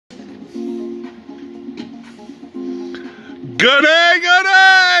Good day, good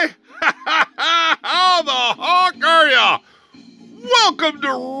day! How the hawk are ya? Welcome to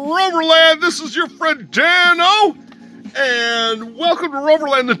Rover Land. This is your friend Dano. And welcome to Rover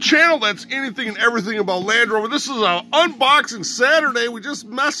Land, the channel that's anything and everything about Land Rover. This is an unboxing Saturday. We just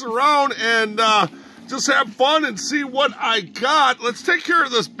mess around and just have fun and see what I got. Let's take care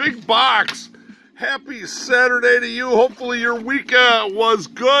of this big box. Happy Saturday to you. Hopefully your week was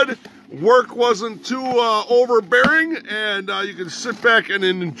good. Work wasn't too overbearing, and you can sit back and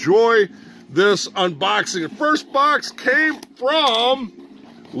enjoy this unboxing. The first box came from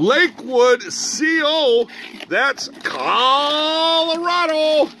Lakewood, CO. That's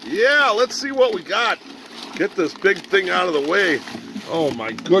Colorado. Yeah, let's see what we got. Get this big thing out of the way. Oh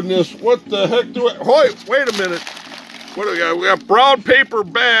my goodness, what the heck do I... Wait a minute. What do we got? We got brown paper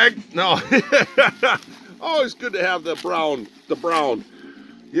bag. No. Always good to have the brown.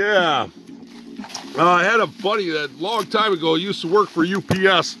 Yeah. I had a buddy that a long time ago used to work for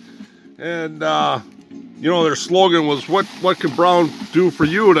UPS, and you know, their slogan was, what can brown do for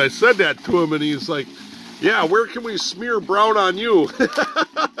you? And I said that to him, and he's like, yeah, where can we smear brown on you?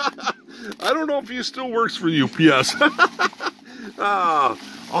 I don't know if he still works for UPS.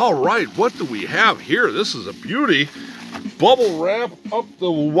 All right, what do we have here? This is a beauty. Bubble wrap up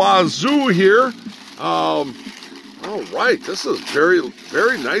the wazoo here. All right, this is very,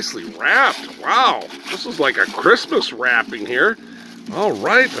 very nicely wrapped. Wow, this is like a Christmas wrapping here. All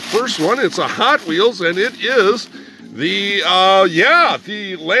right, the first one, it's a Hot Wheels, and it is the,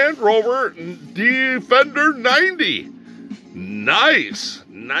 the Land Rover Defender 90. Nice.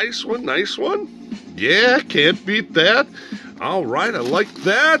 Nice one. Yeah, can't beat that. All right, I like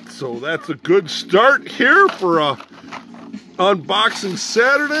that. So that's a good start here for a unboxing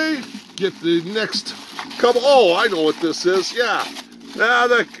Saturday. Get the next couple. Oh, I know what this is. Yeah.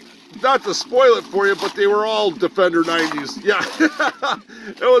 Not to spoil it for you, but they were all Defender 90s. Yeah.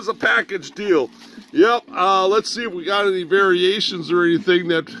 It was a package deal. Yep. Let's see if we got any variations or anything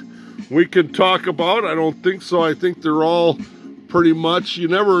that we can talk about. I don't think so. I think they're all pretty much, you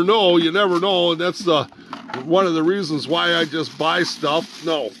never know, and that's one of the reasons why I just buy stuff.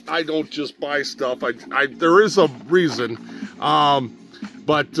 No, I don't just buy stuff. There is a reason.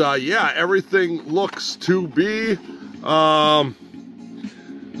 But yeah, everything looks to be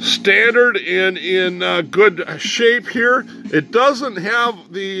standard and in good shape here. It doesn't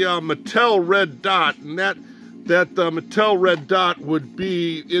have the Mattel red dot, and that Mattel red dot would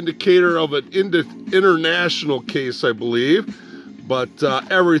be indicator of an international case, I believe. But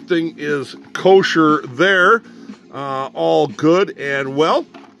everything is kosher there. All good and well.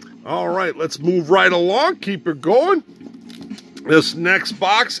 All right, let's move right along. Keep it going. This next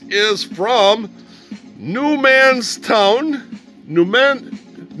box is from Newmanstown,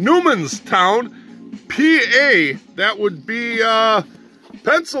 PA. That would be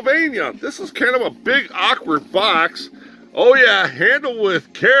Pennsylvania. This is kind of a big, awkward box. Oh yeah, handle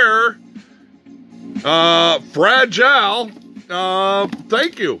with care. Fragile.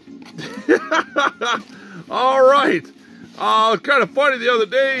 Thank you. All right. Kind of funny, the other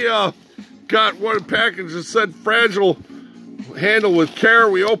day, got one package that said fragile, handle with care.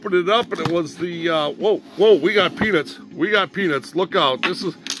 We opened it up, and it was the, whoa, we got peanuts. Look out.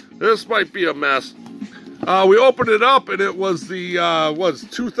 This might be a mess. We opened it up, and it was the,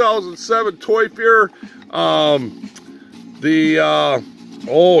 2007 Toy Fair,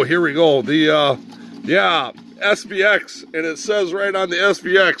 here we go. Yeah, SVX, and it says right on the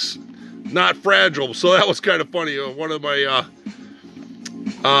SVX, not fragile. So that was kind of funny. One of my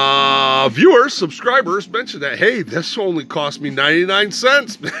subscribers mentioned that, hey, this only cost me 99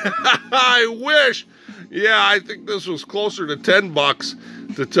 cents. I wish. Yeah, I think this was closer to 10 bucks,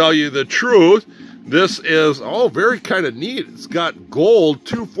 to tell you the truth. This is, very kind of neat. It's got gold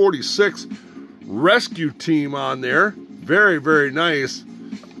 246 rescue team on there. Very, very nice.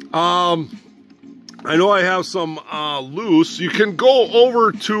 I know I have some loose. You can go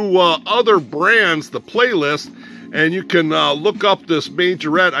over to other brands, the playlist, and you can look up this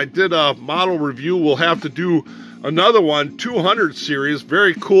majorette. I did a model review. We'll have to do another one, 200 series.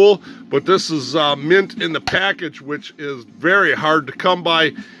 Very cool, but this is mint in the package, which is very hard to come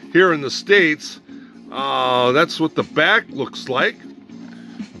by here in the States. That's what the back looks like.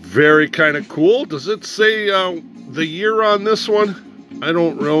 Very kind of cool. Does it say the year on this one? I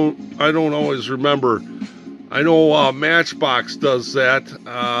don't know. I don't always remember. I know Matchbox does that.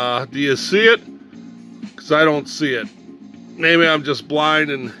 Do you see it? Because I don't see it. Maybe I'm just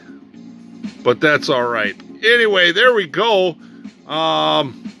blind, but that's all right. Anyway, there we go.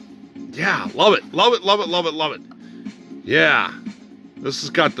 Yeah, love it. Yeah, this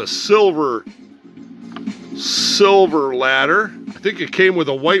has got the silver silver ladder. I think it came with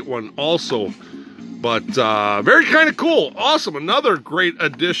a white one also. But very kind of cool. Awesome. Another great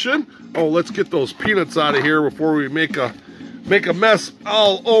addition. Oh, let's get those peanuts out of here before we make a mess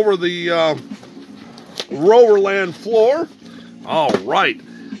all over the Rover Land floor. All right.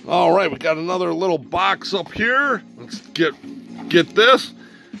 All right, we got another little box up here. Let's get this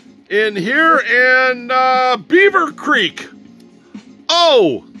in here. And Beaver Creek.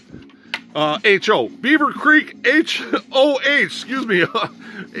 Oh, H-O. Beaver Creek, H-O-H. Excuse me.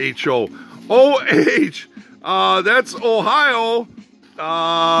 H-O. O-H. That's Ohio.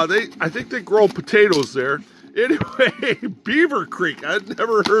 I think they grow potatoes there. Anyway, Beaver Creek. I'd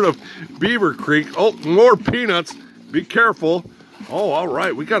never heard of Beaver Creek. Oh, more peanuts. Be careful. Oh, all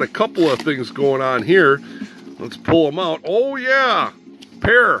right. We got a couple of things going on here. Let's pull them out. Oh, yeah.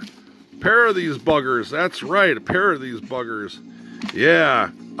 Pair of these buggers. That's right. A pair of these buggers.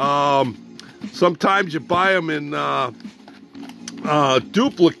 Yeah. Sometimes you buy them in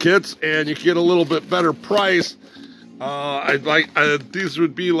duplicates and you get a little bit better price. These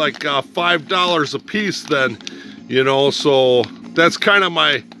would be like $5 a piece then, you know, so that's kind of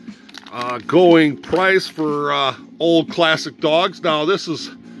my going price for old classic dogs. Now this is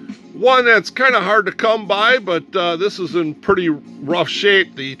one that's kind of hard to come by, but this is in pretty rough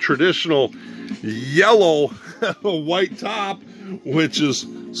shape. The traditional yellow white top, which is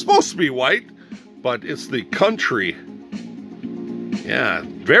supposed to be white, but it's the country. Yeah,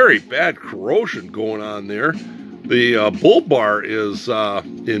 very bad corrosion going on there. The bull bar is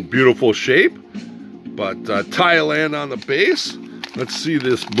in beautiful shape, but Thailand on the base. Let's see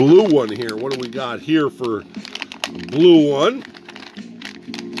this blue one here. What do we got here for blue one?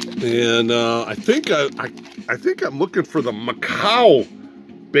 And I think I'm looking for the Macau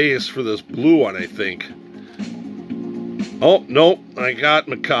base for this blue one, I think. Oh, no, I got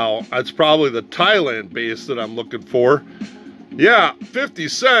Macau. That's probably the Thailand base that I'm looking for. Yeah, 50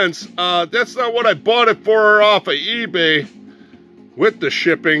 cents. That's not what I bought it for off of eBay with the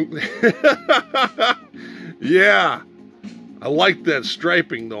shipping. Yeah, I like that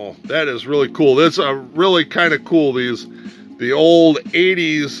striping though. That is really cool. That's really kind of cool. The old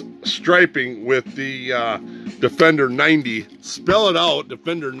 80s striping with the Defender 90. Spell it out,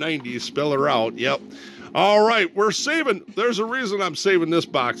 Defender 90. Spell her out. Yep. All right, we're saving. There's a reason I'm saving this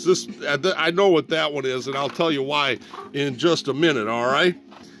box. I know what that one is, and I'll tell you why in just a minute. All right.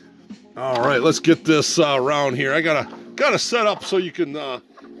 All right, let's get this around here. I gotta set up so you can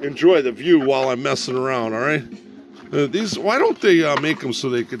enjoy the view while I'm messing around. All right. These, why don't they make them so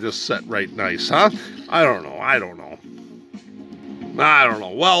they could just set right nice, huh? I don't know.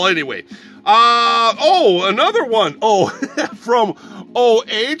 Well, anyway. Oh, another one. Oh, from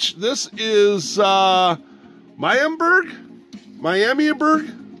OH. This is Mayenburg.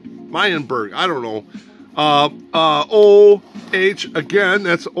 I don't know. OH again.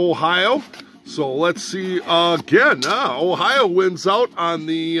 That's Ohio. So let's see again. Ohio wins out on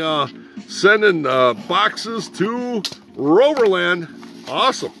the sending boxes to Rover Land.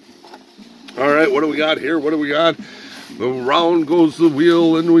 Awesome. All right, what do we got here? What do we got? Around goes the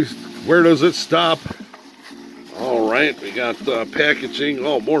wheel, and where does it stop? All right, we got packaging.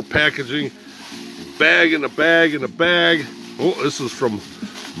 Oh, more packaging. Bag in a bag in a bag. Oh, this is from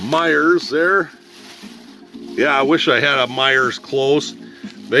Myers there. Yeah, I wish I had a Myers close.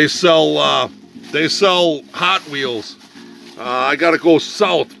 They sell Hot Wheels. I gotta go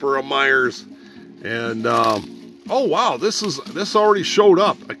south for a Myers. And oh wow, this already showed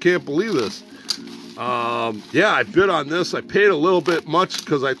up. I can't believe this. Yeah, I bid on this. I paid a little bit much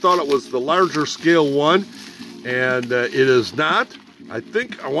because I thought it was the larger scale one, and it is not. I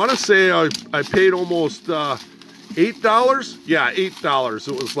want to say I paid almost $8. Yeah, $8.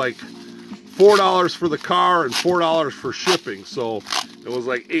 It was like $4 for the car and $4 for shipping, so it was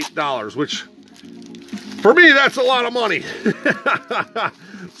like $8, which for me that's a lot of money.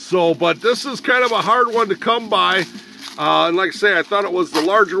 So, but this is kind of a hard one to come by. And like I say, I thought it was the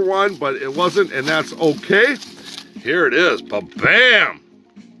larger one, but it wasn't, and that's okay. Here it is. Ba-bam!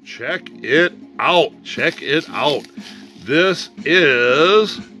 Check it out. Check it out. This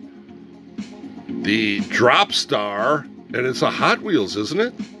is the Drop Star, and it's a Hot Wheels, isn't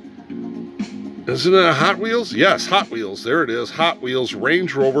it? Isn't it a Hot Wheels? Yes, Hot Wheels. There it is. Hot Wheels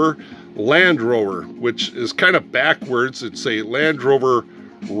Range Rover Land Rover, which is kind of backwards. It's a Land Rover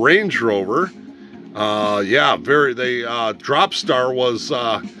Range Rover. Yeah, Drop Star was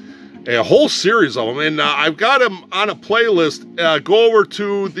a whole series of them, and I've got them on a playlist. Go over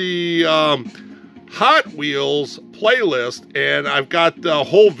to the Hot Wheels playlist, and I've got the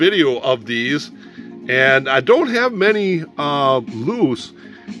whole video of these, and I don't have many loose,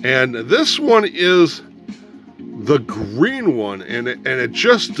 and this one is the green one, and it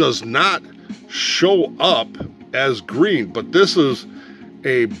just does not show up as green, but this is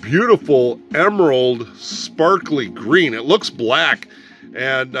a beautiful emerald sparkly green. It looks black,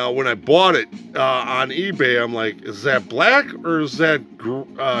 and when I bought it on eBay, I'm like, is that black or is that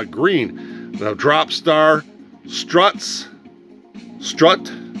green? Now, drop star, strut.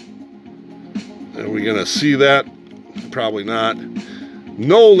 Are we gonna see that? Probably not.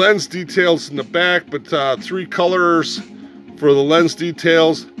 No lens details in the back, but 3 colors for the lens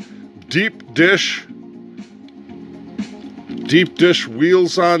details. Deep dish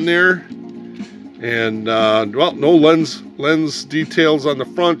wheels on there, and well, no lens details on the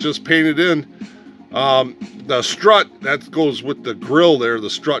front, just painted in. The strut, that goes with the grill there, the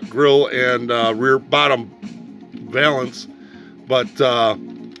strut grill and rear bottom valance, but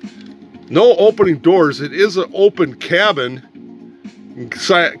no opening doors. It is an open cabin. You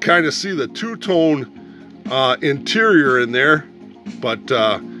can kind of see the two-tone interior in there, but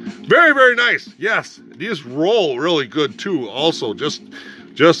very, very nice. Yes, these roll really good too. Also, just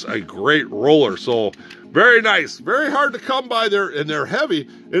a great roller. So very nice. Very hard to come by there, and they're heavy.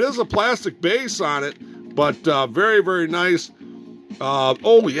 It is a plastic base on it, but very, very nice.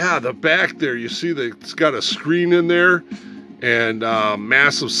 Oh yeah, the back there, you see that it's got a screen in there and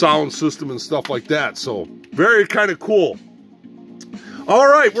massive sound system and stuff like that. So very kind of cool. All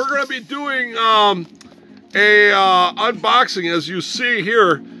right, we're going to be doing a unboxing, as you see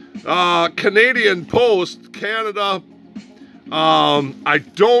here. Canadian Post, Canada. I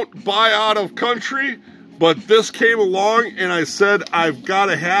don't buy out of country, but this came along and I said, I've got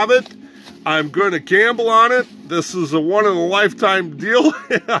to have it. I'm going to gamble on it. This is a one-in-a-lifetime deal.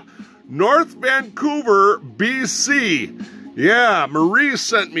 North Vancouver, BC. Yeah, Marie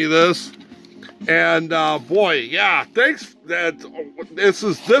sent me this. And boy, yeah, thanks. This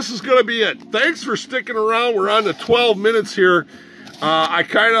is going to be it. Thanks for sticking around. We're on to 12 minutes here. I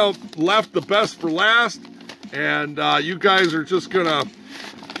kind of left the best for last, and you guys are just gonna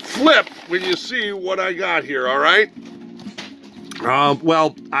flip when you see what I got here. All right.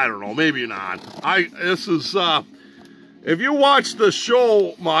 Well, I don't know, maybe not. This is if you watch the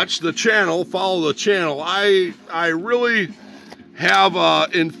show much, the channel, follow the channel. I really have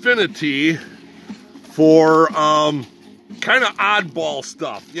infinity for kind of oddball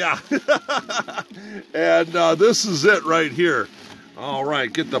stuff. Yeah. And this is it right here. All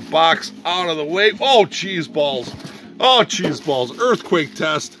right, get the box out of the way. Oh, cheese balls. Oh, cheese balls. Earthquake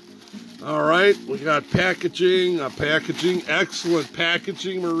test. All right, we got packaging. Excellent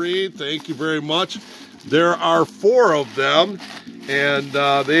packaging, Marie. Thank you very much. There are 4 of them, and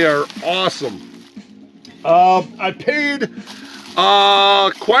they are awesome. I paid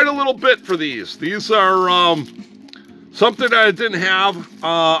quite a little bit for these. These are something I didn't have.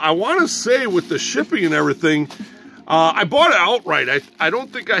 I want to say with the shipping and everything, I bought it outright. I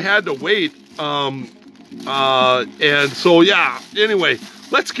don't think I had to wait. And so, yeah, anyway,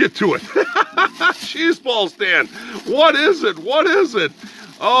 let's get to it. Cheese ball stand. What is it? What is it?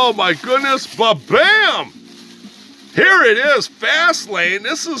 Oh, my goodness. Ba-bam! Here it is, Fast Lane.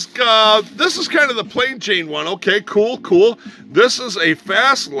 This is kind of the plain Jane one. Okay, cool, cool. This is a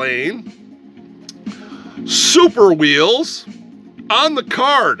Fast Lane. Super wheels on the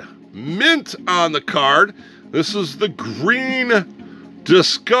card. Mint on the card. This is the green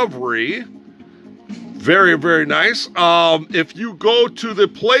Discovery. Very, very nice. If you go to the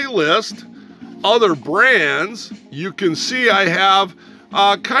playlist, other brands, you can see I have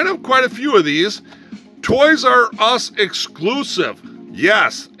kind of quite a few of these. Toys R Us exclusive.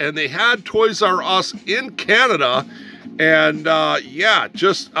 Yes, and they had Toys R Us in Canada. And yeah,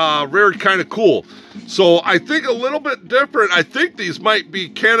 just very kind of cool. So I think a little bit different. I think these might be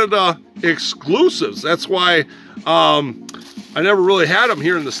Canada exclusives. That's why I never really had them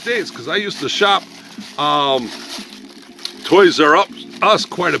here in the States, because I used to shop Toys R Us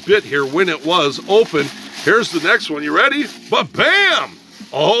quite a bit here when it was open. Here's the next one. You ready? Ba-bam!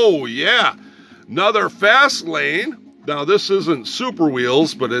 Oh, yeah. Another Fast Lane. Now, this isn't Super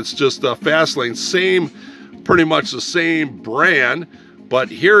Wheels, but it's just a Fast Lane. Pretty much the same brand. But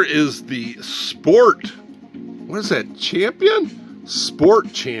here is the Sport. What is that? Champion?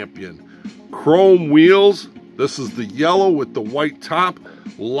 Sport Champion. Chrome wheels. This is the yellow with the white top.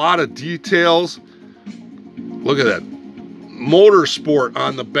 A lot of details. Look at that. Motorsport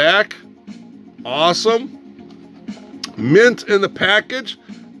on the back. Awesome. Mint in the package.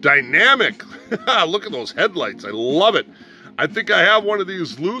 Dynamic. Look at those headlights. I love it. I think I have one of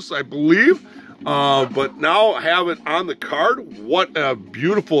these loose, I believe. But now I have it on the card. What a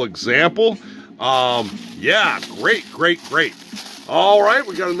beautiful example. Yeah, great, great, great. All right,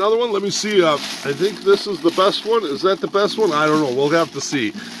 we got another one. Let me see. I think this is the best one. Is that the best one? I don't know. We'll have to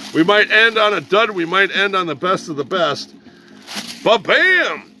see. We might end on a dud. We might end on the best of the best. But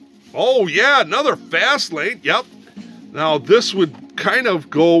bam! Oh, yeah, another fast lane. Yep. Now, this would kind of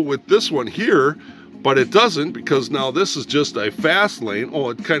go with this one here, but it doesn't because now this is just a fast lane.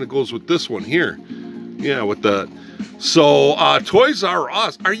 Oh, it kind of goes with this one here. Yeah, with the... So, Toys R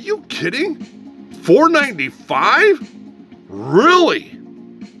Us. Are you kidding? $4.95? Really?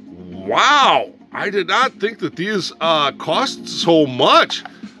 Wow. I did not think that these cost so much.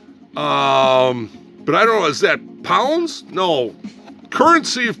 But I don't know, is that pounds? No.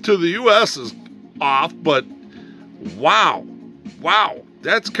 Currency to the U.S. is off, but wow. Wow.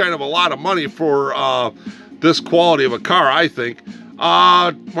 That's kind of a lot of money for this quality of a car, I think.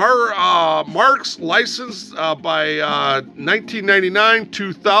 Marks licensed by 1999,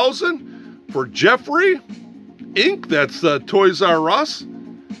 2000 for Jeffrey Inc. That's Toys R Us.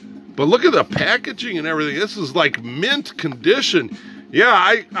 But look at the packaging and everything. This is like mint condition. Yeah,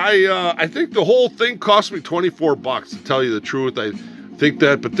 I think the whole thing cost me $24 to tell you the truth. I think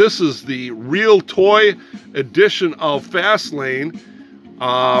that, but this is the real toy edition of Fastlane.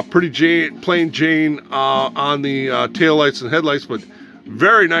 Pretty plain Jane on the taillights and headlights, but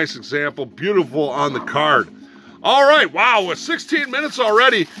very nice example. Beautiful on the card. All right, wow, we're 16 minutes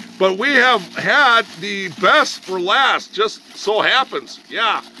already, but we have had the best for last. Just so happens.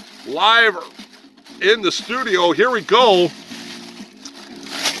 Yeah, live in the studio. Here we go.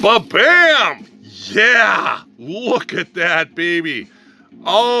 But bam! Yeah, look at that, baby.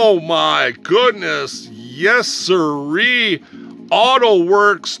 Oh my goodness. Yes, sirree. Auto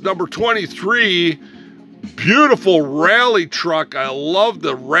Works number 23. Beautiful rally truck. I love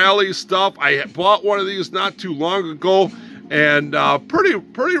the rally stuff. I bought one of these not too long ago, and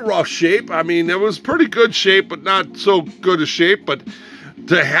pretty rough shape. I mean, it was pretty good shape, but not so good a shape. But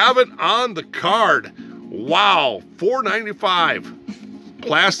to have it on the card, wow, $4.95.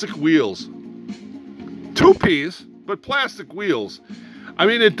 Plastic wheels. 2-piece, but plastic wheels. I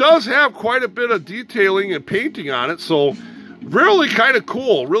mean, it does have quite a bit of detailing and painting on it, so really kind of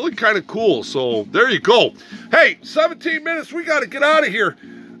cool. Really kind of cool. So there you go. Hey, 17 minutes. We got to get out of here.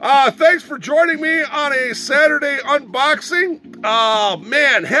 Thanks for joining me on a Saturday unboxing.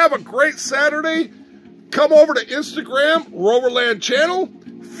 Man, have a great Saturday. Come over to Instagram, Rover Land channel,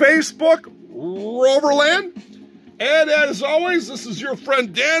 Facebook, Rover Land. And as always, this is your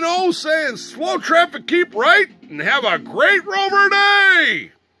friend Dano saying slow traffic, keep right, and have a great Rover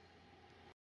day.